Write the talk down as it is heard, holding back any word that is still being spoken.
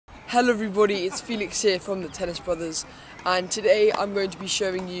Hello everybody, it's Felix here from the Tennis Brothers, and today I'm going to be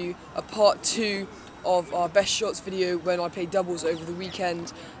showing you a part 2 of our best shots video when I played doubles over the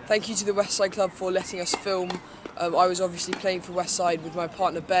weekend. Thank you to the Westside Club for letting us film. I was obviously playing for Westside with my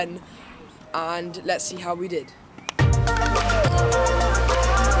partner Ben, and let's see how we did.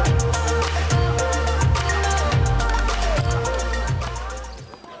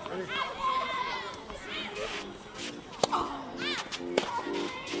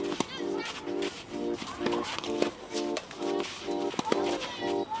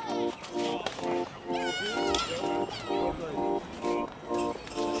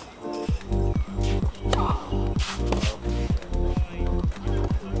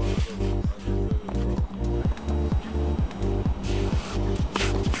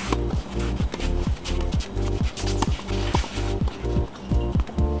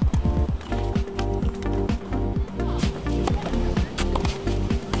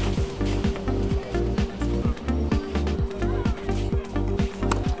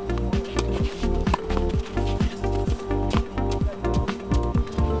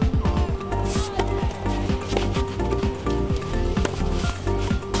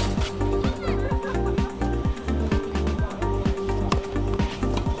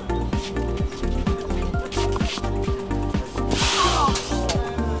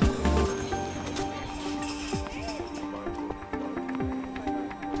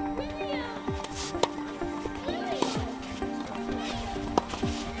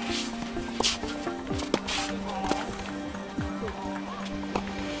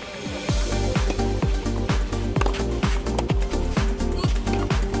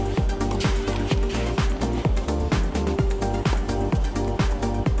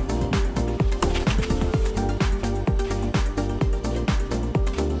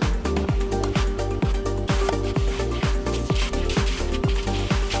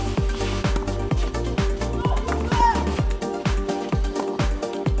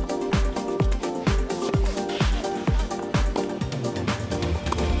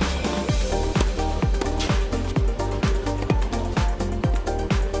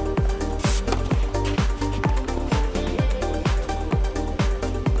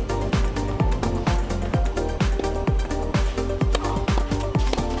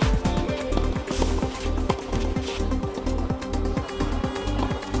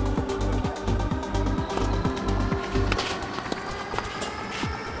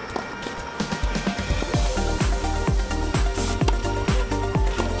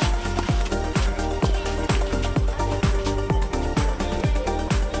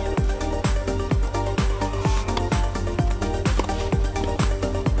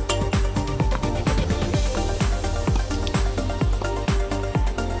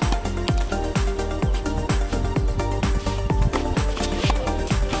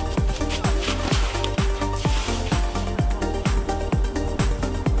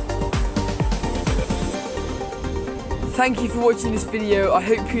 Thank you for watching this video. I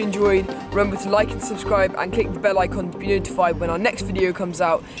hope you enjoyed. Remember to like and subscribe and click the bell icon to be notified when our next video comes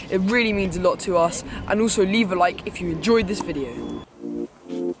out. It really means a lot to us. And also leave a like if you enjoyed this video.